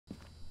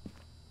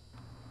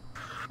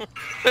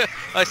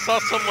I saw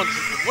someone's.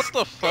 What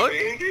the fuck?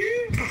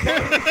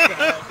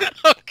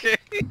 Okay.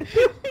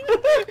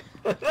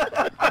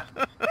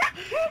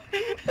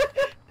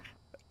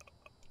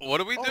 What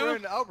do we do? We're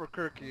in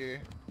Albuquerque.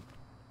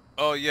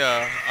 Oh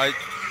yeah,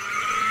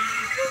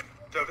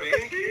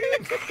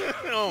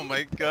 Oh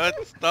my god!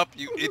 Stop,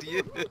 you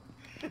idiot!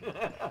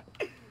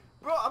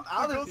 Bro, I'm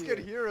out The of girls here.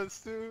 can hear us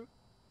too.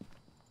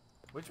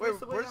 Which Wait, way's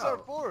the way where's our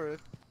out?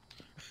 fourth?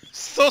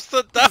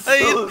 Sosa died!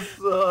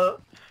 Sosa.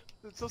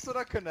 Did Sosa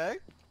not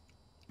connect?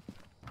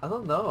 I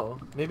don't know.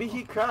 Maybe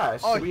he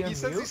crashed. Oh, Should we he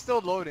says unmute? he's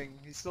still loading.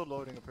 He's still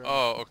loading apparently.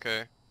 Oh,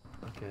 okay.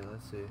 Okay,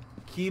 let's see.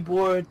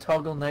 Keyboard,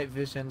 toggle night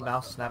vision,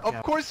 mouse snap Of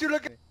cam. course you're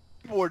looking at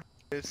the keyboard.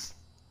 This.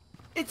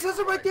 It says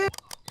it right there!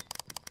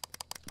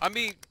 I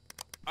mean,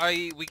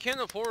 we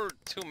can't afford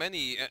too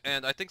many,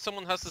 and I think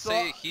someone has to So-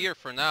 say it here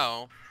for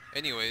now.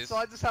 Anyways. So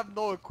I just have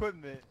no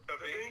equipment.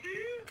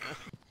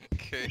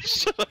 Okay.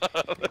 Shut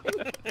up.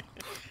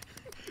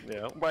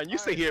 Yeah, Brian, you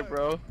stay here,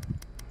 bro.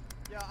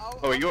 Yeah, I'll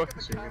Oh, I'll you're- look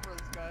at the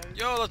cameras, guys.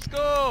 Yo, let's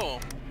go!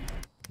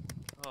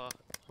 Oh,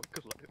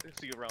 good luck.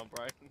 See you around,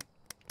 Brian.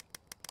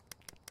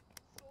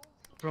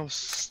 Bro,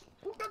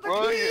 Who got the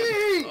Bro,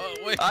 key? Oh,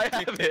 wait. I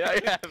have it.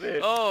 I have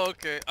it. Oh,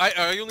 okay.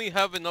 I only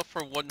have enough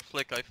for one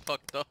flick. I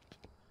fucked up.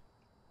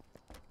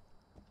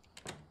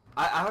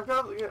 I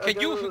got.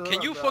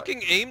 Can you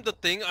fucking aim the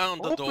thing on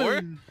the door?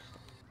 Open.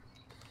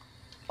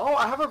 Oh,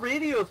 I have a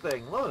radio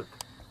thing. Look.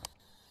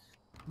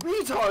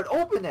 Retard,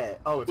 open it.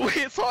 Oh, it's Wait,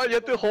 it's hard. You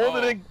have to hold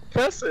it Oh. and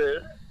press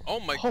it. Oh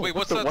my. Oh, wait, what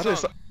what's the- that what sound?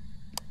 is that?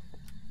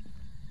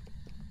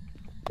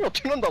 Bro,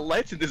 turn on the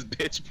lights in this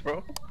bitch,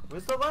 bro.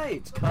 Where's the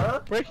lights,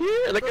 cut? Right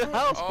here, like a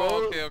house, bro.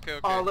 Oh, okay, okay, okay.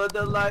 All of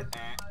the light.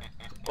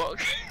 Well,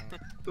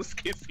 this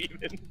kid's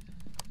even.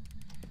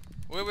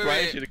 Wait,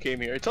 Brian should have came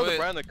here. Tell the Wait.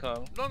 Brian to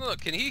come. No,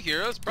 can he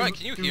hear us? Brian,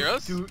 can you hear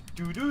us? Do.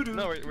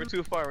 No, we're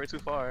too far. We're too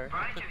far.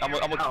 I'm a.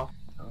 Ow.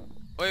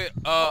 Wait,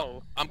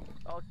 Oh. I'm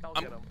I'll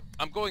I'm- get him.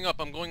 I'm going up.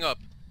 I'm going up.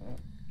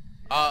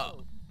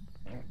 Come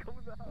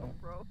in the house,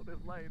 bro. There's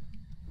lights.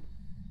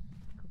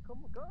 Come.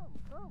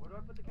 Where do I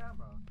put the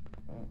camera?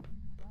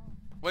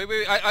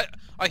 Wait.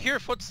 I hear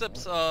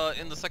footsteps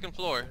in the second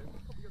floor.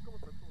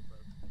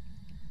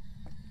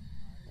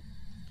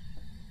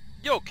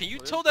 Yo, can you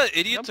tell that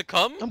idiot to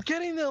come? I'm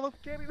getting them, bro.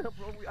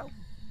 I'm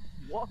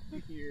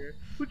walking here.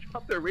 Who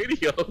dropped their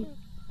radio?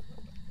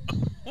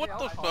 What Yeah,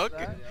 the I'll fuck?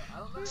 that. I don't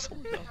know. Where's the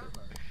camera?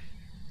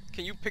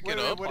 Can you pick Wait, it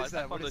wait, up? what is that?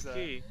 I found What the is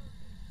key.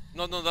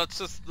 No, that's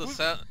just the Who's-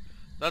 sound.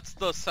 That's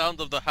the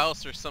sound of the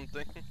house or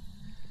something.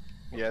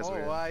 Yeah, it's Oh,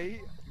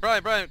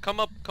 weird. Brian, come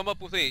up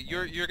with me.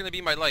 You're gonna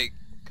be my light.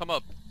 Come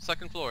up,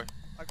 second floor.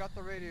 I got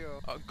the radio.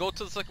 Go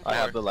to the second I floor.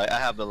 have the light. I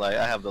have the light.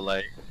 I have the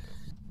light.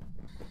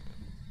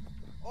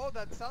 Oh,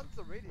 that sounds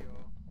the radio.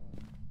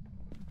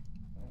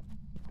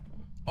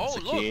 Oh, That's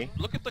the key.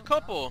 look at the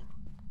couple.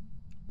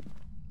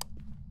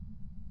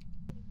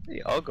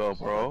 Hey, I'll go,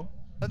 bro.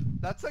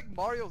 That's like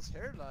Mario's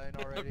hairline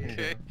already.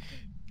 Okay.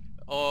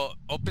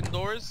 Open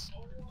doors.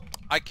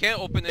 I can't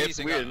open It's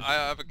anything. weird. I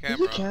have a camera.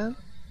 You can.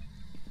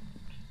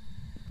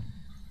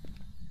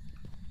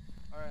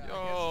 Alright, I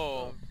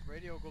Yo. guess if the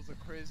radio goes a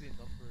crazy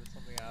number,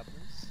 something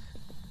happens.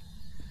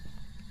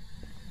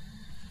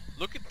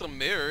 Look at the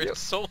mirror. Yep. It's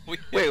so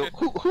weird. Wait,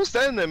 who's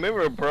that in the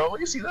mirror, bro?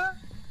 You see that?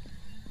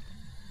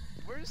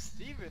 Where's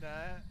Steven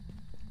at?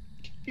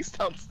 He's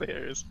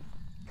downstairs.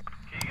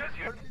 Can you guys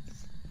hear How me? did he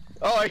just-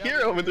 Oh, I Yeah,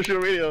 hear him in the show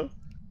radio. If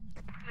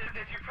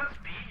you press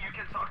B, you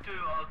can talk to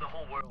the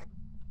whole world.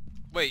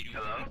 Wait,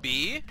 Hello?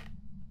 B?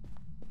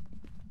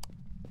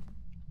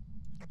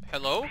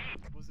 Hello?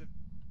 Was it?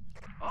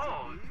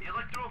 Oh, you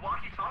like through a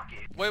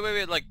walkie-talkie.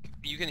 Wait. Like,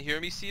 you can hear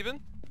me,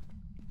 Steven?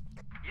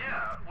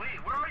 Yeah.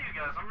 Wait, where are you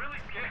guys? I'm really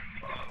scared.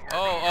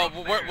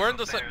 We're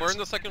in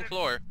the second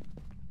floor.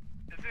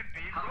 Is it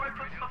B? How do I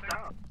put stuff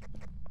down?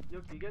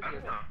 Yo, can you guys I hear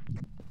don't me?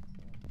 know.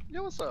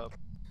 Yo, what's up?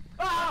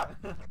 Ah!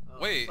 Oh,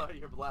 Wait. Sorry,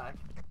 you're black.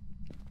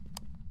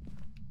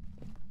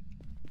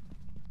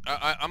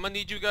 I'm gonna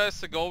need you guys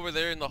to go over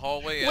there in the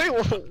hallway. Wait,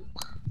 And... whoa.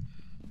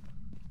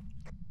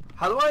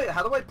 How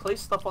do I place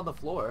stuff on the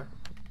floor?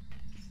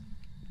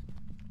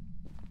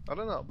 I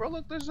don't know, bro.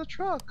 Look, there's a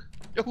truck.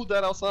 Yo, who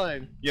that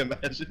outside? You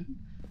imagine?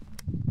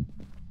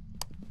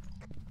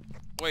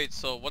 Wait,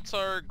 so what's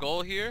our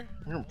goal here?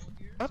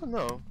 I don't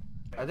know.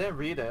 I didn't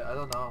read it. I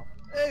don't know.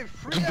 Hey,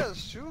 free ass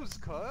shoes,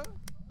 cut.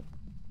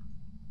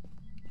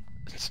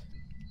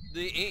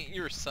 They ain't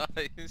your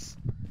size.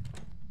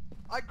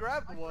 I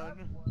grabbed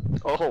one.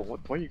 Oh,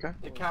 what you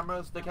got? The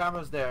camera's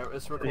there.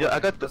 It's recording. Yeah, I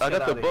got the Let's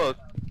get outta here. book.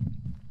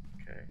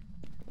 Okay.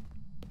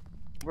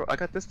 Bro, I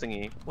got this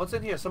thingy. What's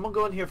in here? Someone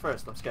go in here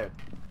first. I'm scared.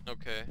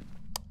 Okay.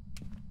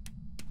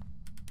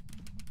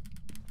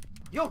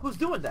 Yo, who's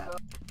doing that?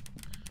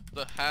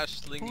 The hash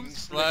slinging Who's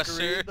slasher.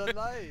 flickering the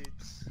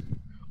lights?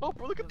 Oh,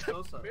 bro, look at That's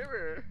that Sosa.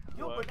 mirror.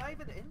 Yo, What? we're not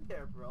even in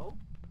there, bro.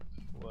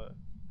 What?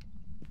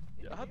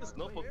 In Yeah, I have this here,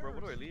 notebook, bro.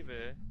 Where do I leave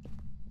it?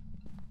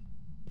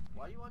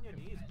 Why are you on your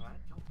knees, man?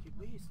 Yo,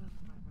 please.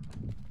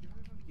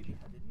 Give me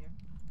head in here.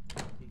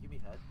 Can you give me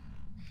head?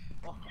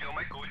 Oh. Yo,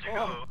 my Goji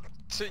Oh. go.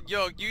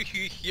 Yo, you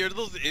hear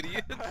those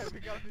idiots? Alright, we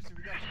got a mission,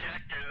 we got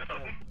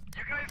a mission.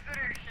 You guys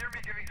didn't hear me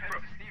giving heads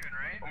to Steven,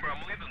 right? Bro,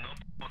 I'm leaving the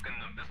notebook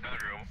in this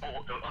bedroom. Oh,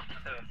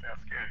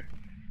 I'm scared.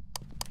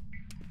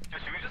 Yo,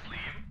 should we just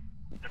leave?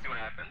 And see what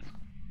happens?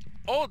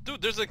 Oh,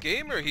 dude, there's a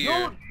gamer here.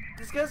 No,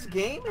 this guy's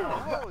gaming.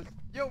 Oh,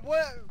 yo,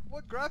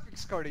 what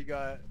graphics card he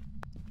got?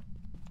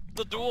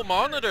 The dual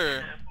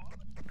monitor.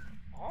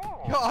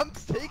 Oh. Yo, I'm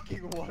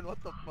taking one.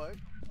 What the fuck?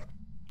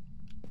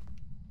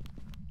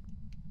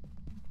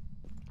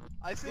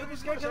 I say Dude, we this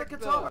should guy got a check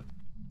guitar.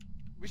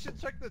 we should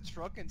check the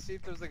truck and see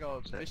if there's like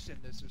a mission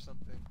list or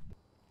something.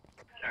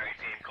 Alright,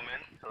 team, come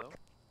in. Hello?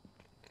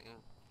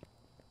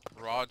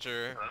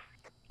 Roger.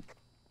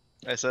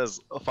 It says,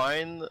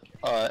 find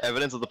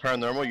evidence of the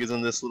paranormal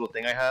using this little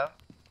thing I have.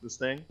 This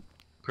thing.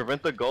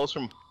 Prevent the ghosts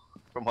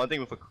from hunting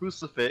with a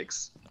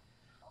crucifix.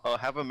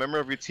 Have a member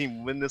of your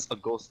team witness a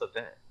ghost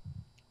event.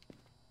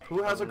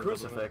 Who has a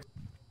crucifix?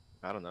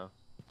 I don't know.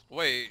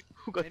 Wait,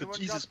 Who got Anyone the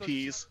Jesus got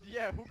peas?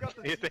 Yeah, who got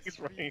the Yeah, Jesus thanks,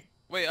 peas? Ryan.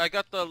 wait, I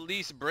got the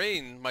least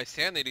brain. My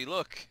sanity,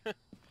 look.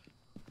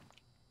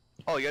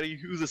 Oh, you gotta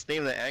use this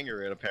name to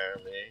anger it,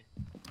 apparently.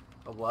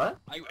 A what?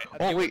 You,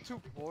 Oh, I'm wait. too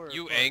poor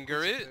You for a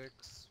anger it?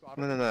 crucifix. I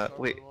don't No, no, think no. it's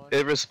Wait. everyone.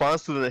 It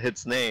responds to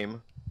its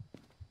name.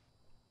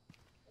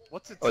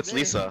 What's its Oh, it's name?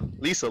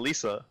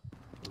 Lisa.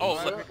 Oh,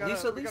 Alright, we gotta-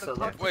 Lisa, we gotta Lisa.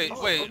 talk to wait,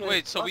 Oh, wait, okay,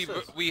 wait. So watch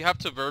this. we have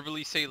to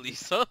verbally say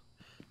Lisa?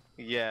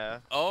 Yeah.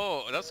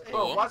 Oh, that's Bro,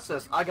 cool. watch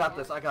this. I got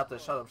this. I got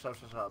this. Shut up. Shut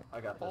up.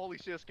 I got this. Holy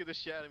shit, scared the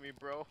shit out of me,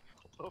 bro.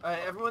 Alright,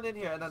 everyone in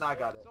here, and then I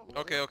got it.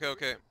 Okay, okay,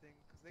 okay.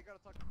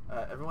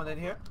 Everyone in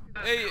here?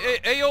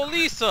 Hey, yo,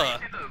 Lisa.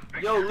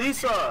 Yo,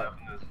 Lisa.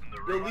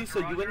 Yo, Lisa,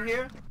 you in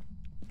here?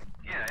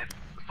 Yeah, it's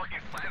fucking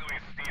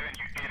sideways, Steven,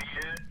 you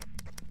idiot.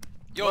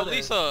 Yo, What is-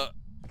 Lisa.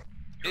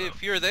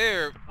 If you're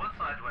there, What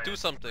sideways? do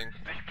something.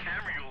 The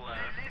camera you left.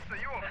 Hey,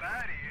 Lisa, you a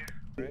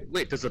baddie.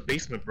 Wait, there's a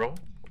basement, bro.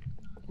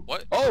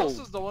 What? Oh! This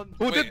is the one.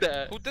 Who Wait, did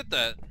that? Who did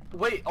that?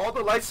 Wait, all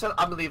the lights.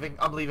 I'm leaving.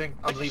 I'm leaving.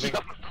 I'm leaving.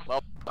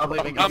 I'm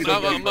leaving.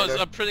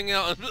 I'm printing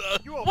out.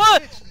 You a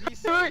What? bitch,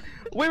 Lisa.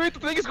 Wait, the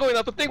thing is going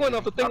off. The thing went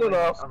off. The thing went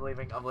off. I'm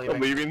leaving. I'm I'm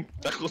leaving. leaving.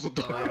 That close the I'm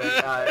door. leaving.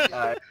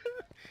 Alright.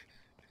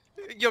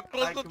 Yo,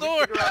 close the Can we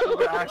door. figure out what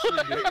we're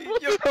actually doing?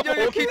 Yo,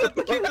 keep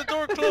the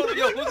door closed.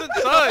 Yo, who's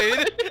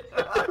inside?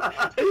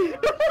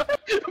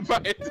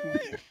 Brian.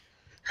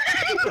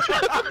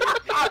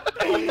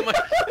 Oh my.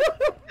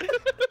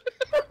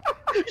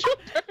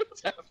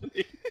 What's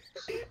happening?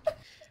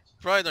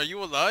 Brian, are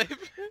you alive?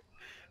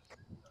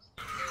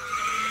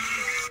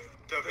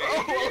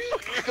 Oh,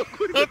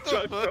 What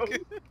the fuck?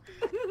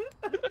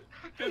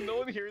 Did no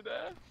one hear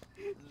that?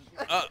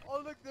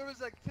 Oh look, there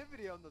was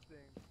activity on the thing.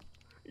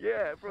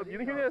 Yeah, bro. You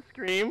didn't hear that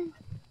scream?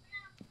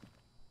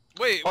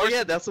 Wait, Oh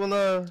yeah, that's when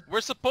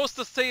we're supposed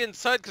to stay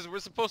inside because we're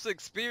supposed to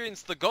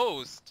experience the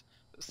ghost.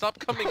 Stop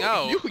coming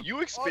out. You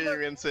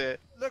experience it.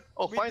 Look,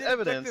 Oh, we find did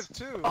evidence.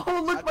 Detective too.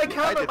 Oh, look, my I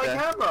camera, did my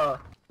that. camera.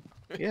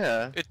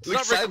 Yeah. It's Look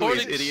not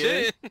sideways, recording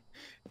idiot. shit.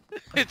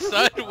 It's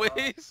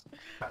sideways.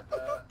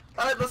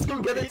 Alright, let's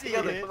go get it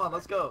together. Come on,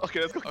 let's go. Okay,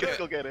 let's go. Okay. Let's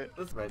go get it.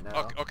 This is right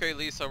now. Okay,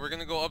 Lisa, we're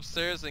gonna go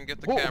upstairs and get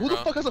the Whoa, camera. who the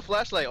fuck has a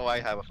flashlight? Oh, I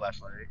have a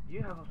flashlight.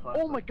 You have a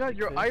flashlight. Oh my god,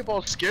 your Okay.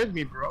 eyeball scared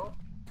me, bro.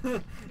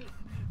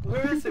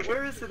 Where is it?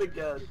 Where is it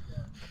again?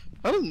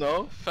 I don't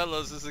know.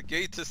 Fellas, is it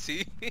gay to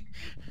see?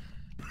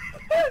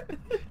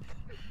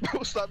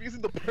 Bro, stop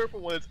using the purple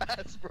one. It's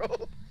ass, bro.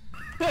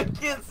 I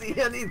can't see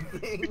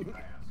anything.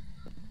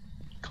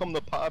 Come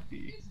to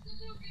Poppy.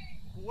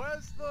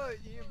 Where's the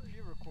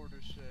EMP recorder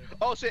shit?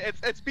 Oh shit,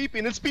 it's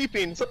beeping. It's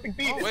beeping. Something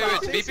beeping. Wait,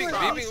 it's beeping,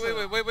 Stop.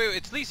 beeping. Wait.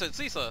 It's Lisa. It's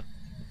Lisa.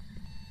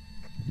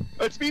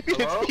 It's beeping.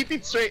 Hello? It's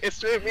beeping straight. It's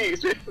straight at me. It's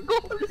straight.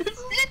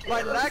 It's beeping.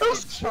 My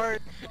laggy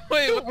chart.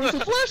 Wait, Where's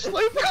the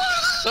flashlight?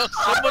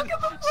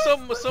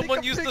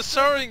 someone used the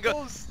showering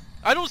gun.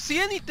 I don't see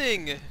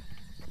anything.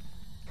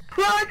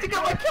 I think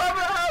I got my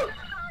camera out.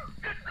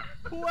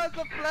 Who has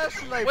a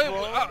flashlight, Wait,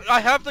 bro? I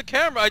have the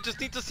camera. I just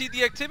need to see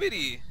the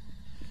activity.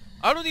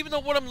 I don't even know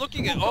what I'm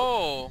looking at.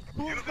 Oh.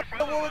 Who's the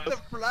one with the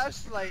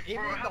flashlight? Aim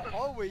in the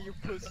hallway, you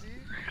pussy.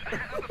 I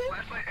have the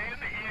flashlight and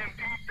the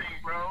EMP thing,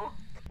 bro.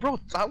 Bro,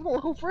 I want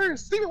to go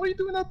first. Steven, what are you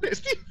doing out there?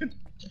 Steven!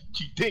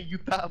 You dang, you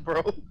thought,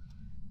 bro.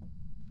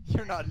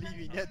 You're not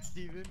leaving yet,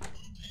 Steven.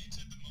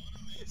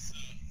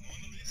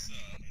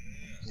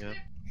 Yeah.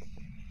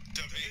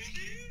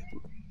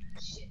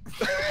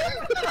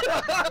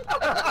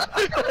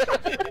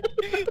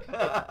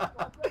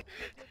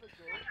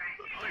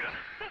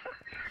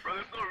 Bro,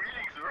 there's no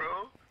readings,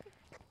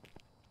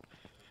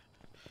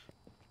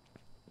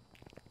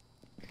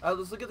 bro.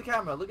 Let's look at the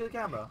camera. Look at the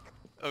camera.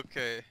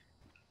 Okay.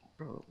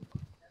 Bro.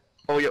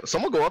 Oh, yeah,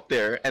 someone go up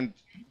there and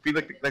be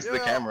like next to the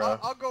camera.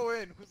 I'll go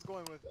in. Who's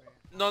going with me?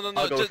 No.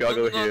 I'll go with you, I'll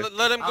go with you.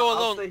 Let him go I'll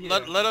alone. stay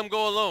Let him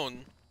go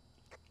alone.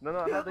 No,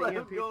 I have the Let him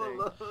EMP go thing.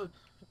 alone.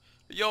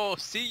 Yo,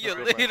 see you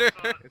Alright, later.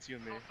 It's you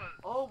and me.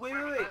 Oh, wait.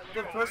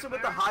 The person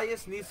with the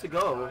highest needs to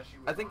go.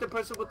 I think the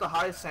person with the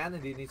highest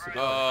sanity needs to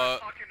go.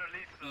 Talking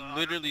to Lisa.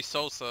 Literally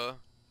Sosa.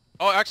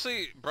 Oh,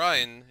 actually,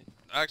 Brian.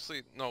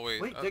 Actually, no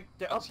wait. Wait, they're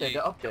that's up there. he.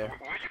 They're up there.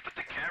 Where'd you put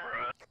the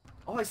camera?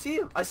 Oh, I see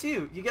you. I see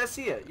you. You guys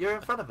see it. You're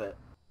in front of it.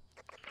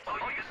 Oh,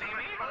 you see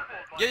me?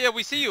 Yeah,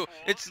 we see you.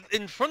 It's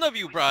in front of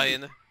you,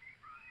 Brian.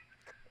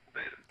 Brian, the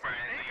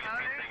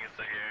USB thing is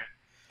still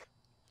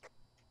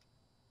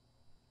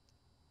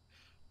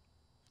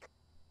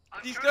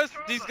here.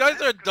 These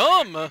guys are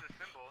dumb. It's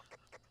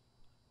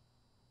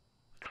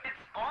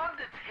on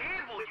the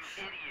table, you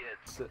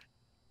idiots!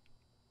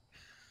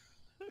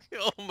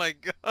 Oh my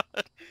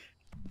god.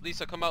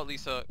 Lisa, come out,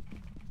 Lisa.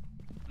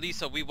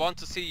 Lisa, we want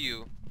to see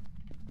you.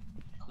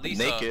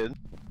 Lisa. Naked.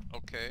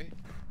 Okay.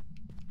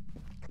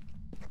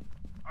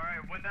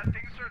 Alright, when that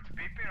thing starts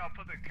beeping, I'll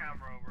put the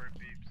camera over it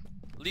beeps.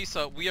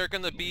 Lisa, we are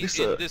gonna be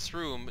Lisa. in this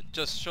room.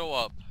 Just show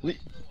up.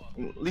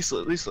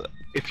 Lisa,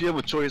 if you have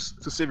a choice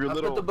to save your I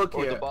little put the book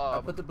or here. the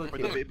Bob I put the book or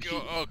here. the baby.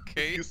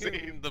 Okay, You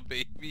see. the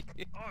baby.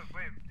 Oh,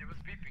 wait, it was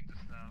beeping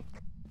just now.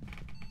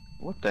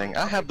 What thing?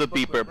 I have the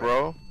beeper,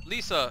 bro.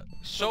 Lisa,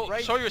 show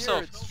right show here,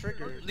 yourself. it's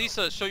triggered.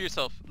 Lisa, show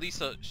yourself.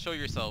 Lisa, show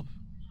yourself.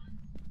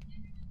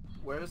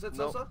 Where is it,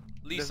 No. Sosa?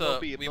 Lisa, no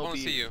beep, we no want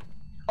to beep. see you.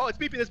 Oh, it's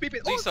beeping, it's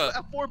beeping. Lisa. Oh, it's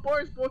at 4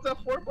 bars, bro. It's at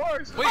 4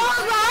 bars. Wait.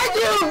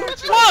 Oh,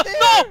 What?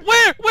 No!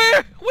 Where?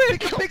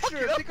 Take a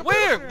picture! Take a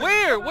Where?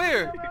 picture!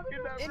 Where?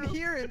 In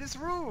here, in this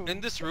room!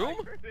 In this room?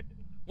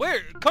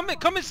 Where? Come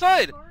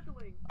inside.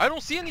 I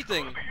don't see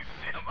anything. You see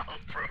him out,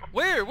 bro.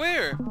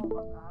 Where?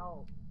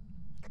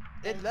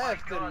 It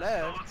left, God, it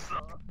left.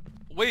 Sosa.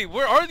 Wait,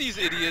 where are these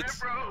idiots?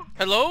 Bro.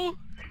 Hello?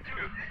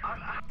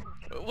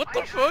 Dude, What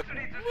the fuck?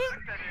 Actually just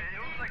looked at it. It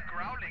was like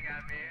growling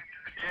at me.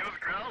 Yeah, it was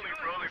growling,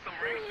 bro, like some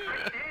rage.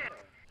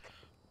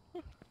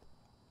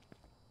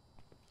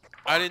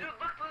 I didn't. Dude,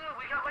 look,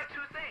 we got like 2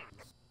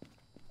 things.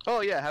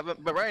 Oh yeah,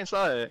 haven't. But right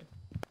inside.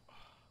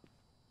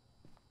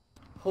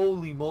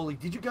 Holy moly!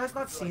 Did you guys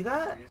not see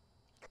that?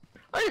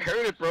 I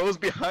heard it, bro. It was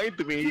behind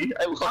me.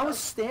 I was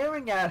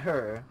staring at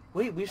her.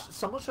 Wait,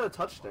 someone should have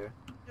touched her.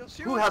 Yo,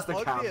 she Who was has the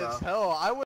ugly camera? as hell. I